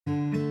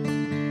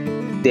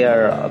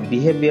Their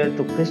behavior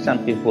to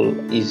Christian people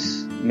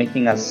is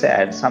making us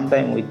sad.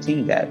 Sometimes we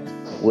think that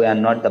we are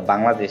not the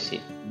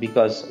Bangladeshi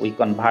because we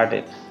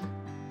converted.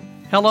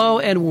 Hello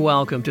and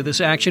welcome to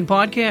this Action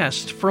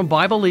Podcast from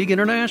Bible League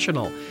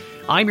International.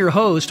 I'm your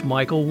host,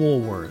 Michael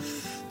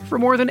Woolworth. For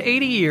more than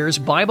 80 years,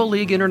 Bible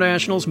League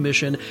International's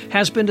mission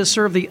has been to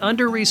serve the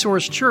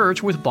under-resourced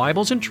church with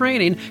Bibles and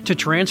training to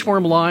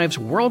transform lives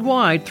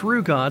worldwide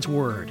through God's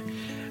Word.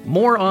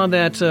 More on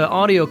that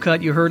audio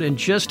cut you heard in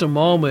just a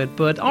moment,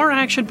 but our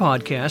Action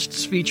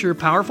Podcasts feature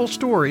powerful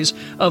stories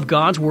of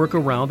God's work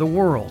around the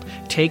world,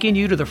 taking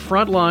you to the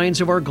front lines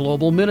of our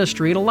global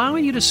ministry and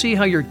allowing you to see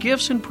how your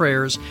gifts and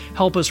prayers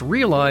help us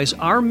realize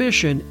our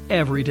mission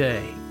every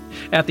day.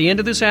 At the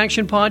end of this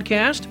Action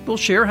Podcast, we'll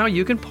share how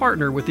you can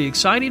partner with the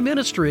exciting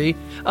ministry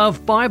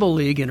of Bible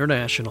League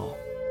International.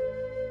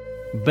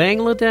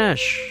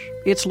 Bangladesh.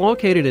 It's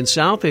located in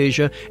South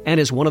Asia and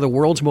is one of the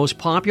world's most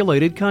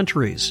populated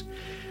countries.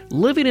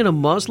 Living in a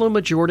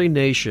Muslim-majority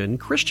nation,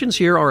 Christians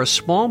here are a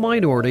small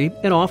minority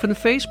and often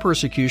face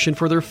persecution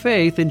for their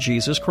faith in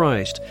Jesus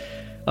Christ.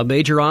 A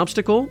major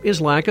obstacle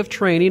is lack of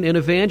training in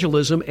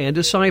evangelism and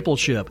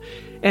discipleship,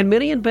 and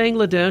many in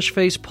Bangladesh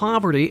face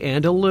poverty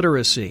and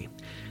illiteracy.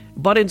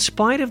 But in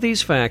spite of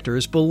these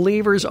factors,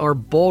 believers are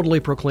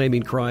boldly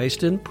proclaiming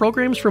Christ, and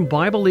programs from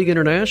Bible League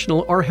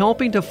International are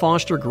helping to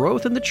foster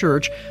growth in the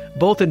church,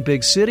 both in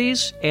big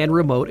cities and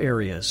remote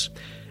areas.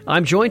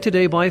 I'm joined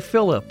today by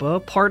Phelip, a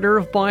partner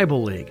of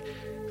Bible League.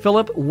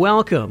 Phelip,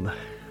 welcome.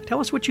 Tell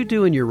us what you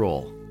do in your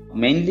role.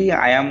 Mainly,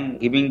 I am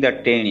giving the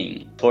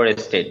training for a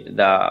state,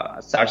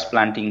 the church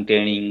planting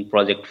training,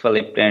 Project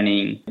Phelip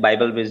training,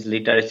 Bible-based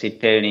literacy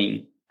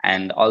training,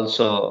 and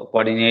also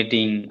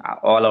coordinating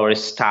all our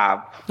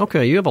staff.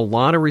 Okay, you have a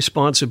lot of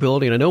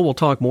responsibility, and I know we'll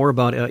talk more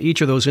about each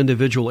of those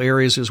individual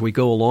areas as we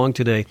go along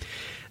today.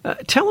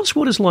 Tell us,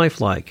 what is life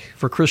like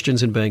for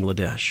Christians in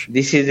Bangladesh?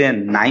 This is a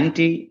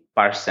 90%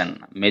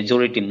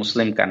 majority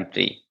Muslim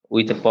country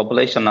with a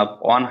population of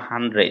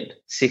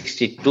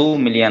 162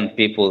 million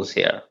people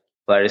here,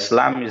 where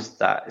Islam is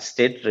the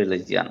state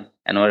religion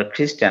and where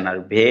Christians are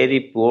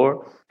very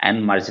poor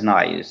and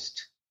marginalized.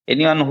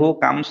 Anyone who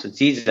comes to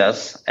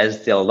Jesus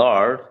as their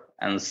Lord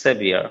and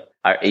Savior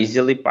are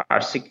easily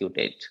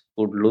persecuted,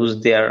 would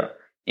lose their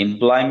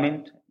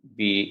employment,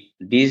 be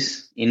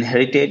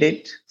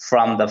disinherited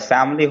from the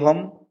family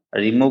home,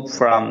 removed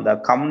from the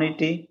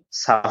community,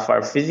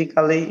 suffer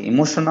physically,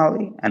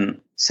 emotionally, and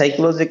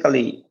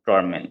psychologically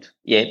torment.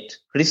 Yet,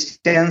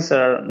 Christians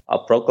are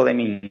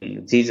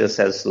proclaiming Jesus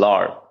as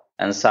Lord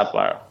and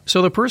suffer.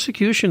 So the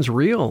persecution's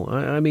real.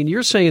 I mean,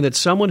 you're saying that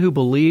someone who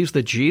believes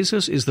that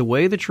Jesus is the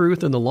way, the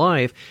truth, and the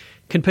life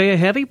can pay a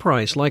heavy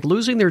price, like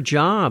losing their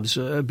jobs,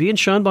 being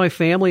shunned by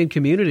family and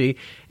community,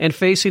 and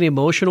facing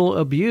emotional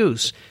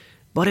abuse.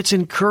 But it's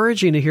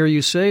encouraging to hear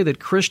you say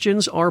that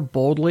Christians are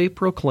boldly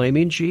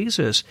proclaiming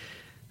Jesus.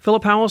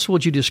 Phelip, how else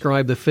would you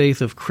describe the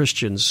faith of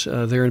Christians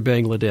there in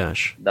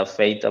Bangladesh? The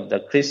faith of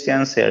the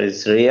Christians here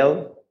is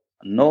real.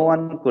 No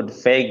one could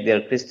fake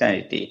their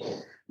Christianity.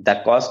 The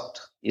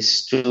cost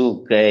is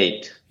too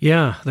great.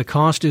 Yeah, the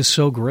cost is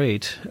so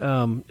great.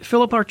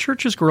 Phelip, our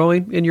church is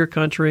growing in your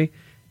country,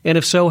 and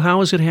if so, how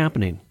is it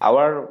happening?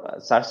 Our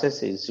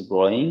churches is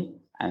growing,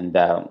 and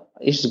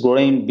it's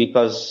growing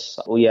because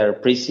we are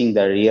preaching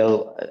the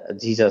real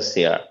Jesus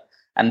here.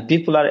 And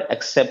people are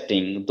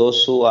accepting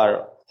those who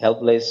are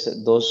helpless,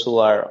 those who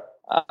are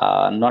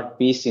not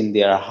peace in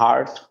their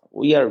heart.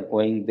 We are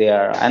going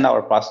there, and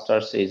our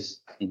pastors is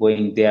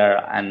going there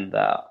and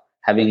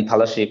having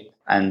fellowship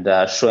and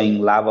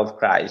showing love of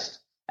Christ.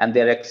 And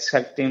they're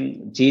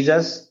accepting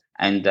Jesus,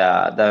 and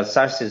the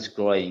church is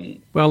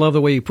growing. Well, I love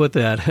the way you put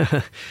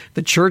that.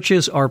 The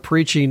churches are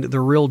preaching the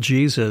real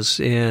Jesus,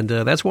 and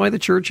that's why the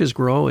church is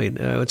growing.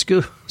 It's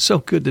good, so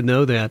good to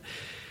know that.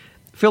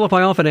 Phelip,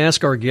 I often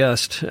ask our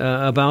guests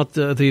about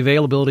the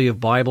availability of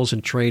Bibles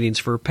and trainings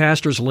for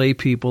pastors, lay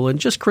people, and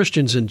just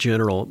Christians in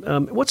general.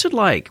 What's it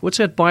like? What's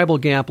that Bible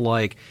gap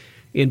like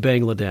in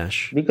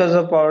Bangladesh? Because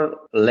of our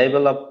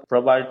level of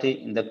poverty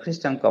in the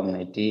Christian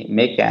community,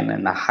 Meccan,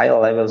 and high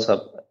levels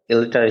of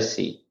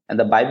illiteracy, and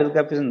the Bible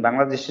gap in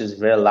Bangladesh is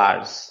very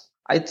large.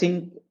 I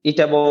think it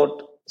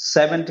about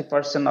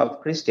 70% of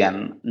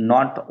Christians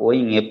not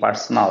owning a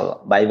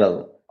personal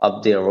Bible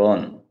of their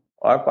own.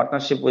 Our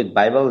partnership with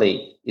Bible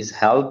League is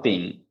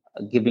helping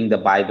giving the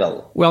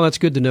Bible. Well, that's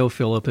good to know,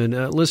 Phelip.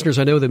 And listeners,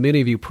 I know that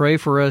many of you pray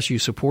for us, you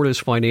support us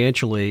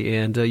financially,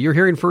 and you're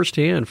hearing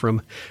firsthand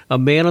from a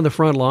man on the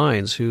front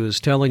lines who is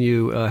telling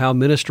you how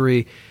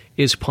ministry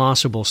is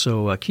possible.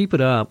 So keep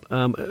it up.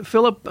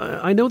 Phelip,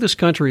 I know this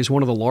country is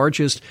one of the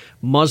largest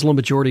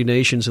Muslim-majority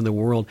nations in the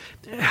world.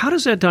 How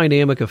does that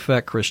dynamic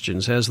affect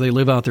Christians as they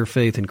live out their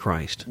faith in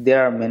Christ?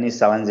 There are many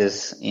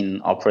challenges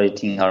in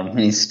operating our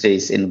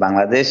ministries in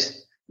Bangladesh.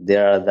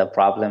 The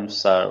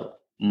problems are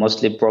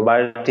mostly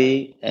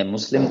poverty, a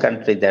Muslim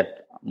country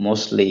that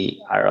mostly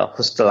are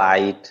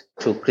hostile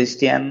to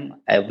Christian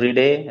every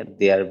day,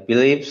 their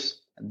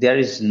beliefs. There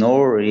is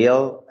no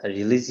real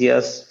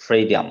religious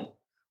freedom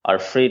or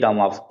freedom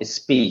of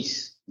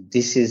speech.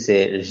 This is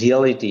a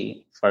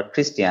reality for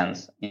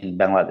Christians in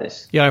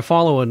Bangladesh. Yeah, I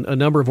follow a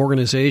number of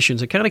organizations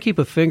that kind of keep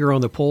a finger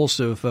on the pulse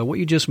of what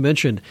you just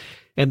mentioned.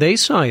 And they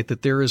cite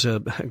that there is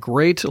a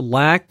great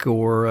lack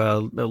or a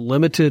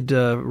limited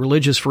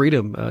religious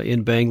freedom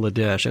in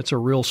Bangladesh. That's a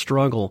real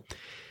struggle.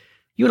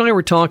 You and I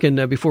were talking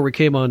before we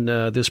came on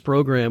this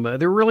program.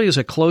 There really is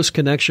a close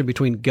connection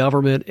between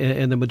government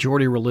and the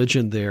majority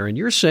religion there. And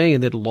you're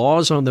saying that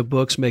laws on the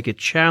books make it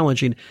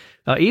challenging,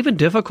 even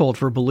difficult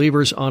for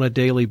believers on a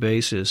daily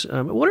basis.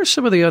 What are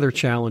some of the other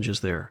challenges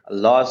there?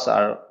 Laws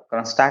are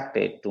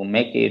constructed to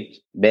make it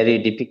very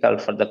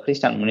difficult for the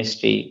Christian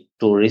ministry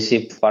to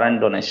receive foreign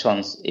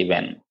donations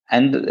even.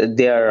 And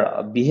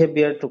their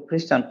behavior to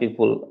Christian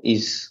people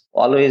is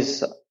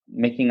always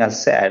making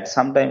us sad.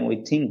 Sometimes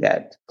we think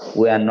that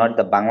we are not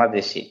the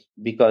Bangladeshi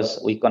because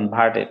we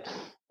converted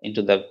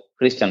into the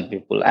Christian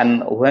people.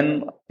 And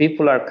when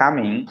people are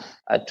coming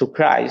to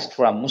Christ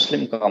from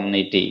Muslim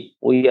community,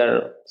 we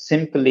are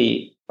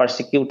simply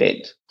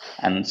persecuted.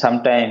 And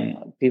sometimes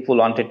people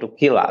wanted to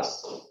kill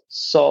us.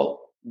 So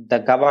the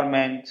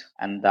government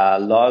and the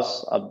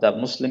laws of the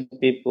Muslim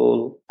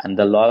people and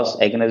the laws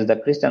against the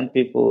Christian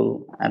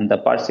people and the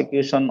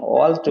persecution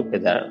all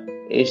together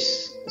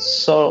is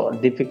so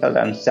difficult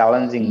and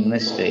challenging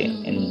ministry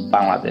in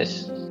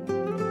Bangladesh.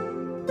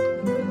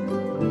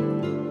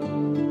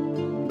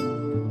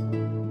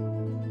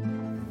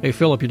 Hey,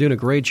 Philip, you're doing a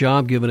great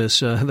job giving us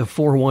the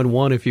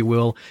 411, if you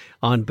will,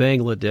 on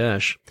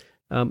Bangladesh.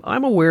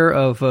 I'm aware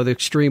of the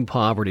extreme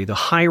poverty, the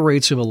high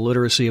rates of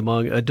illiteracy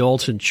among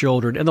adults and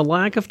children, and the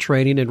lack of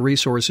training and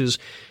resources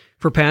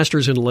for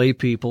pastors and lay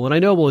people. And I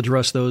know we'll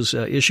address those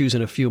issues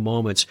in a few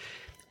moments.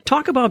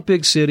 Talk about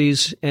big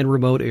cities and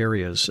remote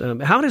areas.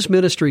 How does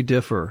ministry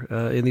differ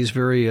in these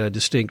very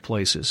distinct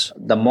places?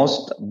 The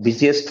most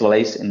busiest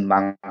place in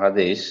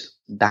Bangladesh,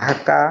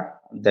 Dhaka,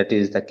 that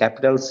is the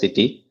capital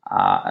city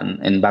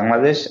in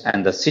Bangladesh,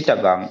 and the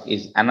Chittagong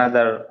is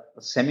another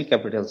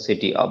semi-capital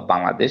city of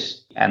Bangladesh,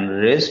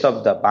 and rest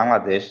of the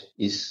Bangladesh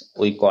is,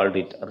 we called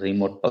it, a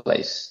remote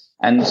place.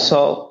 And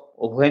so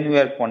when we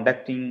are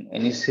conducting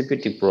any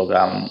CPT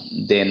program,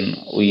 then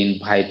we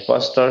invite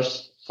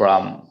pastors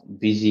from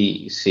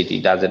busy city,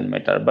 doesn't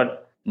matter.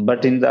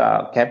 But in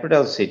the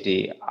capital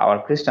city,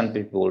 our Christian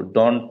people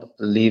don't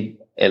live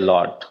a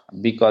lot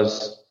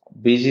because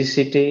busy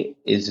city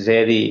is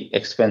very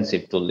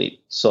expensive to live.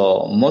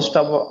 So most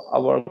of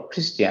our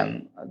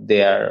Christian,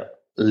 they are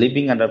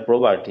living under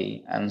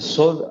poverty, and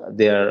so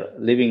they are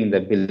living in the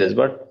villages.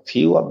 But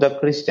few of the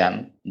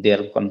Christian, they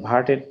are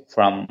converted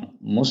from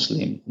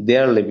Muslim. They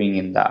are living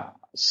in the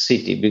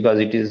city because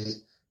it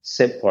is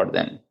safe for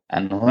them.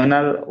 And when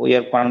we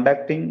are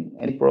conducting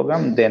any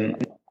program, then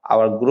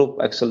our group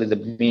actually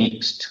is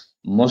mixed.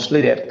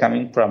 Mostly they are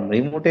coming from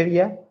remote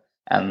area,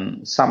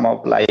 and some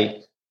of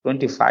like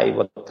 25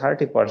 or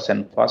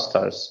 30%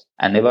 pastors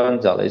and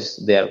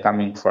evangelists, they are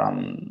coming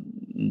from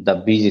the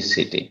busy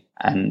city.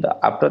 And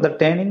after the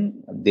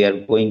training, they are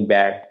going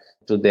back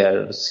to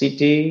their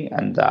city,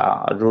 and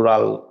the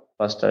rural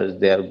pastors,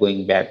 they are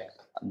going back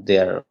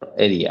their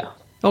area.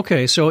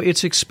 Okay, so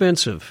it's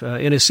expensive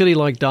in a city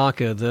like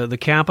Dhaka, the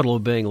capital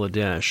of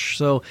Bangladesh.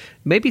 So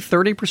maybe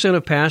 30%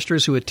 of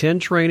pastors who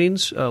attend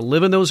trainings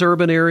live in those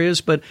urban areas,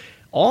 but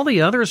all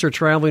the others are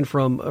traveling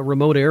from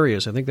remote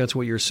areas. I think that's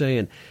what you're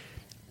saying.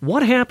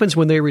 What happens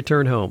when they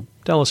return home?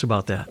 Tell us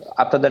about that.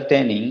 After the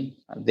training,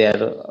 they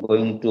are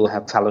going to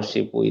have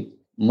fellowship with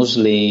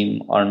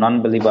Muslim or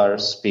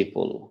non-believers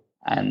people,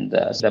 and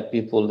the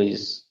people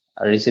is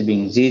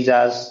receiving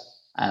Jesus,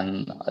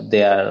 and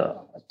they are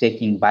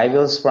taking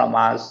Bibles from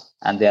us,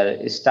 and they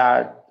are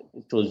start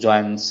to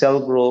join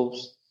cell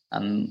groups,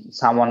 and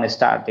someone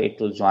started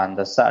to join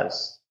the church.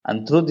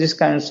 And through these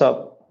kinds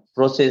of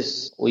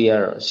process, we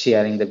are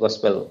sharing the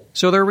gospel.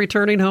 So they're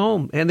returning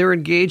home, and they're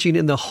engaging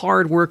in the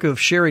hard work of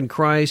sharing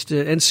Christ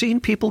and seeing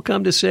people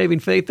come to saving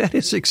faith. That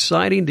is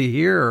exciting to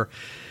hear.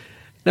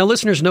 Now,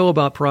 listeners know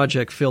about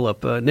Project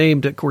Phelip,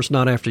 named, of course,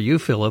 not after you,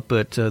 Philip,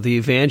 but the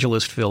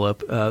evangelist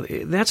Phelip.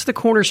 That's the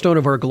cornerstone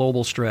of our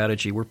global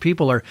strategy, where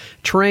people are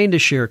trained to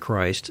share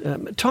Christ.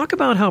 Talk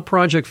about how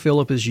Project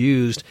Phelip is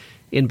used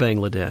in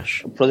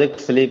Bangladesh.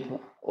 Project Phelip,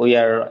 we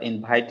are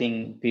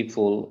inviting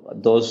people,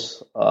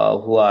 those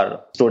who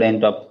are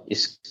students of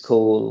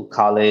school,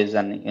 college,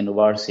 and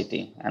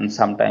university, and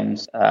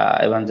sometimes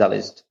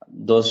evangelists,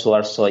 those who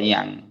are so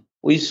young.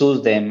 We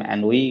choose them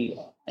and we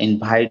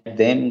invite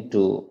them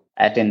to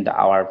attend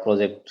our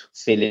Project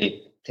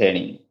Phelip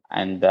training.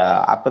 And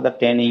after the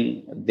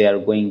training, they are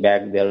going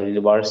back their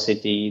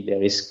university,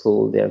 their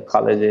school, their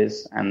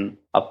colleges, and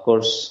of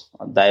course,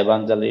 the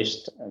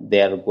evangelists,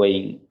 they are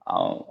going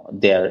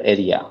their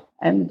area.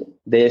 And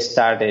they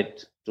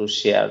started to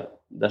share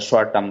the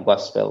short-term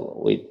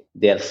gospel with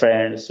their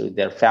friends, with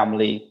their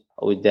family,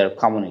 with their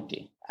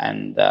community.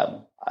 And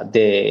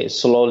they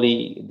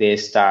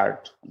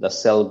start the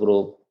cell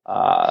group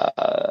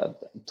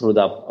through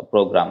the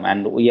program.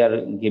 And we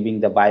are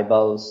giving the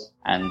Bibles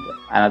and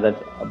another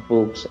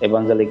books,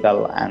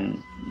 evangelical,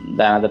 and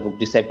the another book,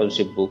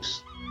 discipleship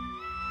books.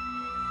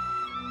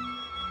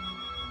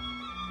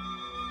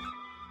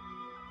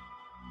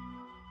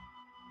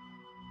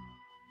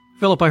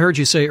 Phelip, I heard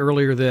you say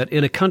earlier that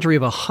in a country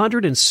of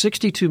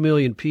 162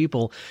 million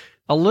people,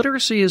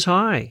 illiteracy is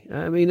high.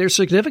 I mean, there's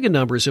significant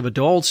numbers of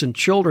adults and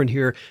children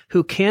here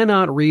who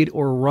cannot read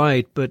or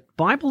write, but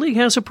Bible League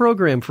has a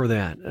program for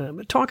that.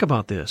 Talk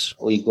about this.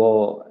 We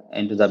go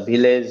into the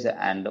village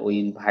and we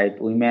invite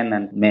women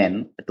and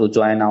men to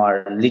join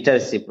our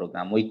literacy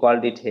program. We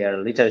called it here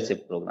literacy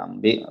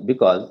program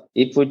because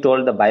if we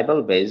told the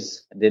Bible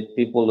base, that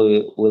people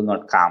will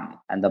not come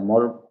and the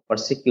more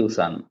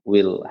persecution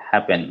will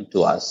happen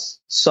to us.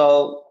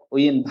 So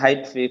we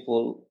invite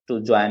people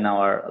to join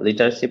our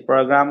literacy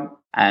program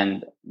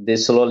and they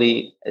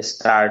slowly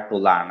start to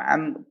learn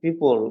and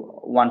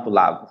people want to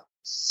learn.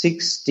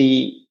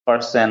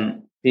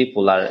 60%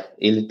 people are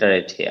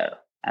illiterate here.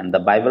 And the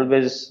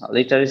Bible-based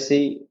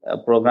literacy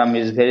program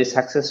is very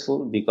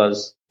successful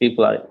because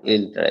people are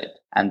illiterate.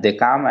 And they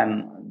come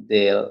and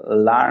they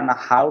learn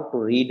how to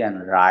read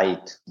and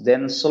write.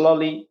 Then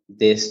slowly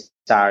they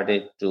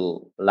started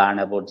to learn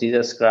about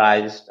Jesus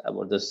Christ,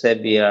 about the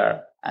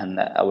Savior, and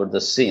about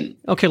the sin.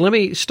 Okay, let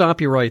me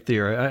stop you right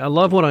there. I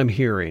love what I'm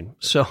hearing.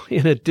 So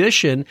in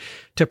addition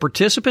to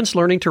participants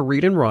learning to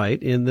read and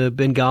write in the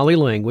Bengali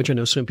language, I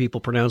know some people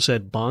pronounce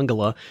that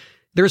Bangla,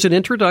 there's an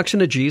introduction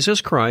to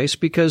Jesus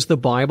Christ because the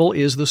Bible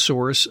is the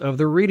source of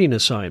the reading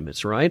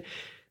assignments, right?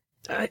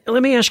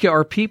 Let me ask you,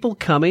 are people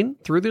coming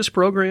through this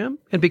program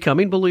and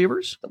becoming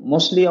believers?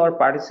 Mostly our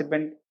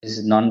participant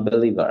is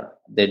non-believer.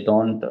 They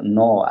don't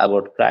know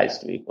about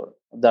Christ before.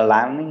 The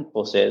learning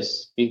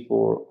process,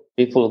 people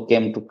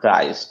came to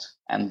Christ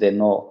and they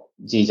know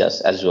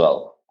Jesus as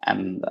well.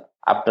 And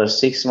after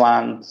 6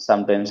 months,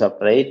 sometimes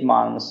after 8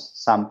 months,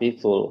 some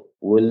people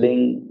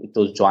willing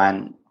to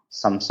join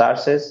some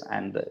churches,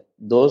 and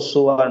those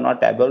who are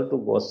not able to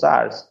go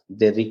church,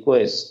 they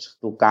request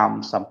to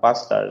come some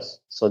pastors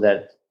so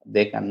that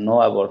they can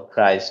know about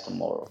Christ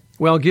more.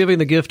 Well, giving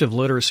the gift of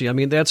literacy, I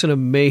mean, that's an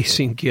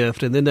amazing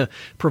gift. And then to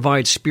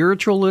provide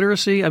spiritual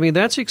literacy, I mean,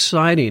 that's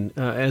exciting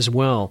as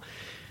well.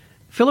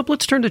 Phelip,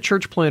 let's turn to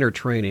church planter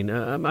training.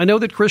 I know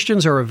that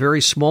Christians are a very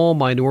small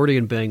minority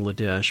in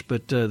Bangladesh,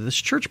 but this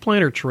church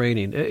planter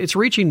training, it's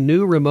reaching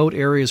new remote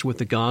areas with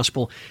the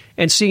gospel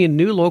and seeing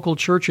new local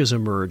churches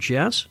emerge,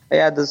 yes?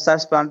 Yeah, the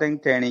church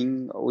planting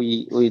training,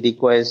 we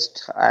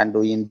request and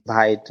we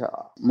invite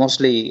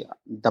mostly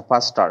the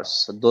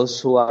pastors, those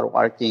who are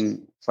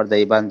working for the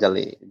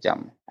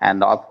evangelism.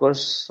 And of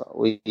course,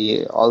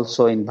 we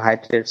also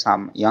invited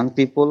some young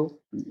people,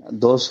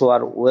 those who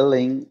are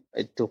willing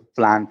to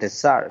plant a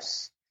church.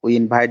 We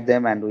invite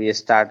them and we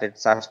started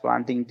church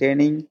planting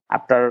training.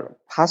 After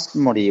first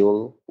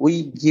module,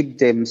 we give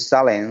them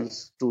challenge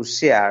to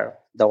share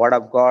the word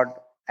of God,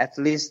 at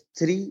least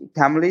 3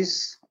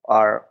 families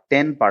or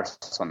 10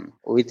 person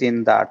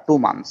within the 2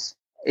 months.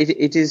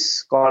 It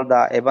is called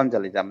the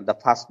evangelism, the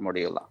first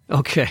module.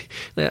 Okay.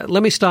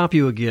 Let me stop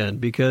you again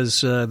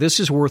because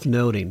this is worth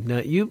noting. Now,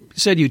 you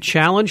said you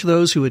challenge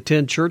those who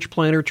attend church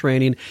planter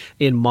training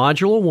in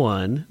Module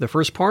 1, the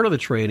first part of the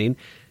training,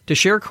 to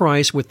share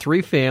Christ with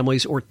 3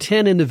 families or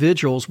 10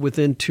 individuals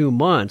within 2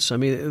 months. I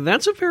mean,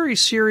 that's a very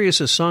serious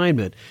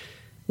assignment.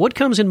 What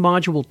comes in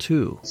Module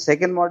 2?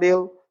 Second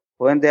module,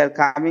 when they are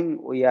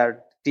coming, we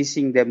are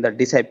teaching them the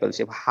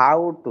discipleship,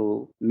 how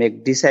to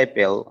make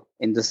disciple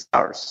in the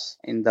stars,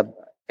 in the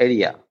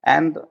area.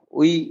 And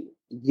we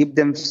give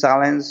them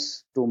challenge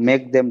to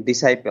make them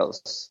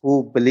disciples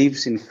who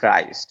believes in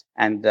Christ.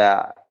 And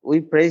we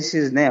praise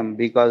His name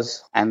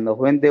because, and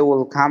when they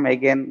will come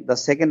again, the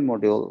second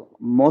module,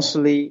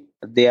 mostly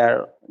they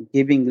are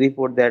giving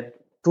report that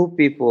 2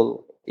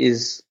 people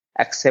is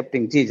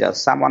accepting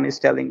Jesus. Someone is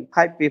telling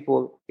 5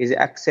 people is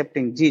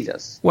accepting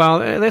Jesus. Wow,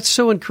 that's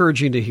so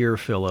encouraging to hear,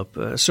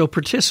 Phelip. So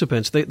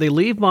participants, they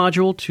leave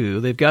Module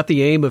 2, they've got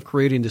the aim of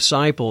creating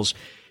disciples,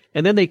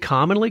 and then they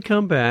commonly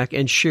come back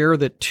and share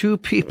that 2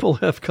 people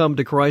have come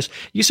to Christ.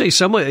 You say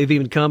some have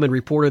even come and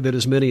reported that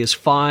as many as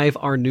 5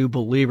 are new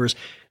believers.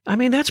 I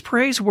mean, that's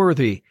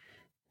praiseworthy.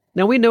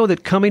 Now, we know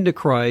that coming to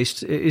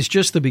Christ is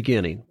just the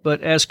beginning,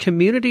 but as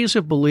communities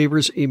of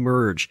believers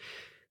emerge,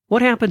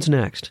 what happens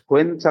next?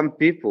 When some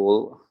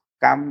people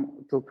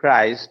come to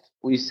Christ,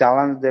 we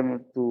challenge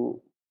them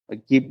to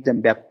keep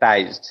them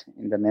baptized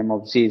in the name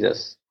of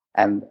Jesus.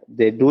 And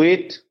they do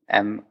it,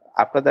 and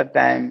after that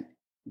time,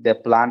 they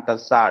plant a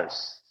church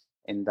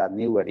in the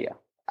new area.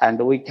 And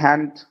we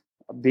can't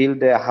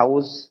build a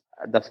house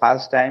the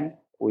first time.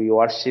 We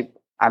worship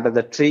under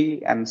the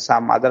tree and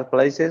some other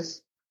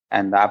places.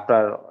 And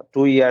after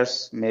 2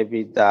 years,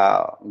 maybe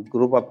the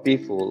group of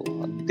people,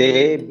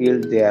 they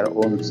build their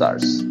own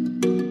church.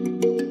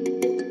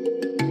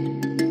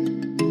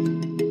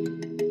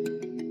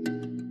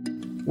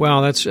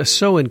 Wow, that's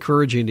so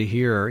encouraging to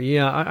hear.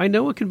 Yeah, I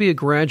know it can be a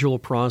gradual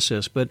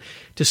process, but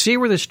to see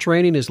where this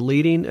training is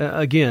leading,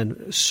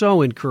 again,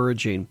 so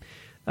encouraging.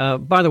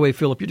 By the way,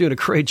 Phelip, you're doing a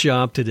great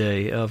job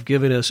today of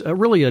giving us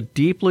really a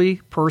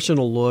deeply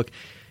personal look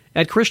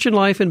at Christian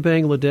life in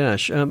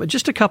Bangladesh.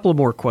 Just a couple of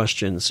more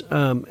questions.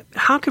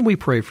 How can we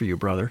pray for you,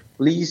 brother?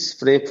 Please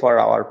pray for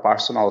our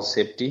personal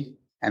safety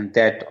and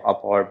that of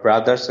our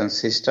brothers and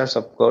sisters,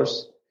 of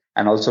course.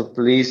 And also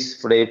please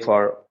pray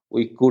for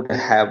we could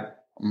have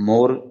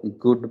more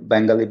good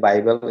Bengali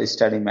Bible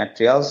study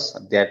materials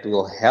that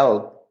will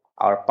help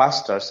our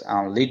pastors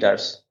and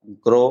leaders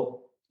grow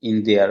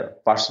in their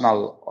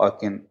personal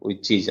walking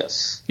with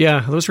Jesus.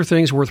 Yeah, those are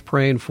things worth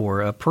praying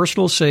for.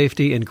 Personal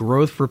safety and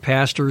growth for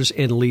pastors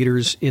and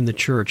leaders in the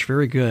church.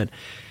 Very good.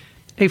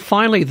 Hey,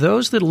 finally,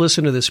 those that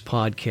listen to this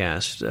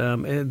podcast,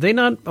 they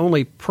not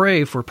only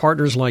pray for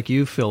partners like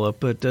you, Phelip,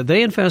 but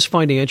they invest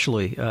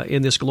financially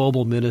in this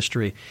global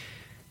ministry.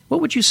 What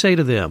would you say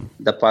to them?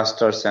 The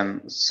pastors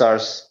and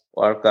church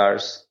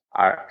workers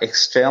are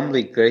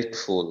extremely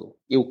grateful.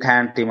 You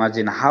can't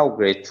imagine how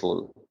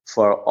grateful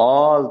for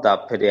all the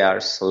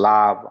prayers,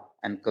 love,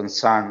 and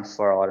concern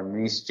for our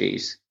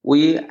ministries.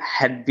 We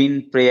had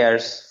been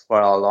prayers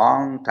for a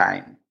long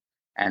time,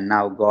 and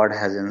now God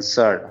has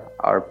answered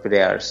our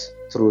prayers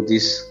through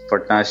this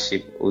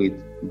partnership with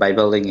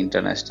Bible League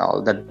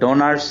International. The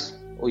donors,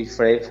 we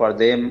pray for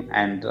them,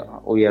 and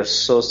we are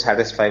so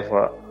satisfied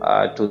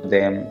to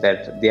them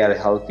that they are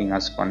helping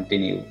us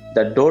continue.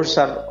 The doors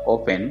are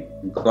open.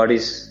 God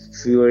is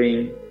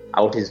pouring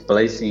out His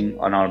blessing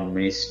on our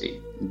ministry.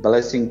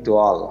 Blessing to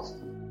all.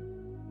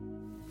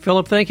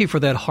 Phelip, thank you for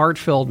that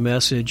heartfelt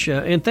message,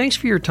 and thanks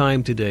for your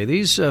time today.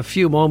 These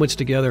few moments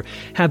together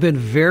have been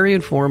very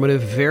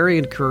informative, very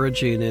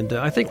encouraging, and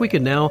I think we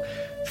can now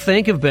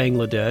think of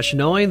Bangladesh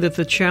knowing that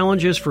the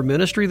challenges for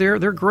ministry there,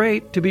 they're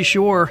great, to be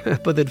sure,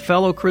 but that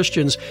fellow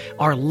Christians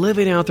are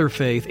living out their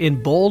faith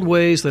in bold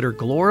ways that are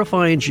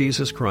glorifying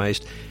Jesus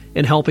Christ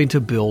and helping to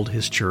build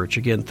His church.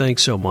 Again,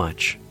 thanks so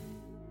much.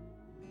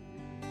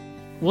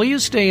 Will you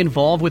stay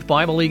involved with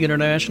Bible League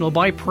International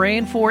by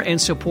praying for and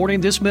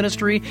supporting this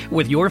ministry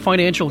with your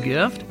financial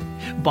gift?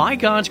 By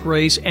God's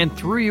grace and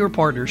through your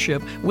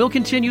partnership, we'll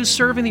continue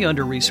serving the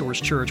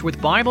under-resourced church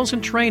with Bibles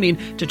and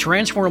training to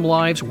transform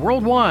lives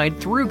worldwide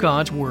through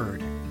God's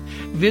Word.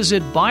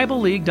 Visit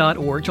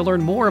BibleLeague.org to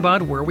learn more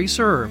about where we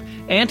serve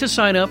and to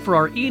sign up for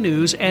our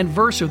e-news and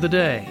verse of the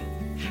day.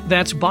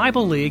 That's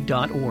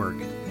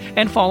BibleLeague.org.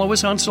 And follow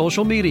us on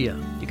social media.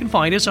 You can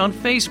find us on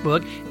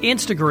Facebook,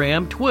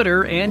 Instagram,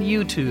 Twitter, and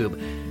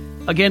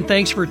YouTube. Again,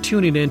 thanks for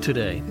tuning in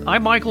today.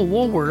 I'm Michael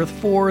Woolworth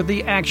for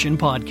the Action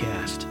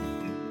Podcast.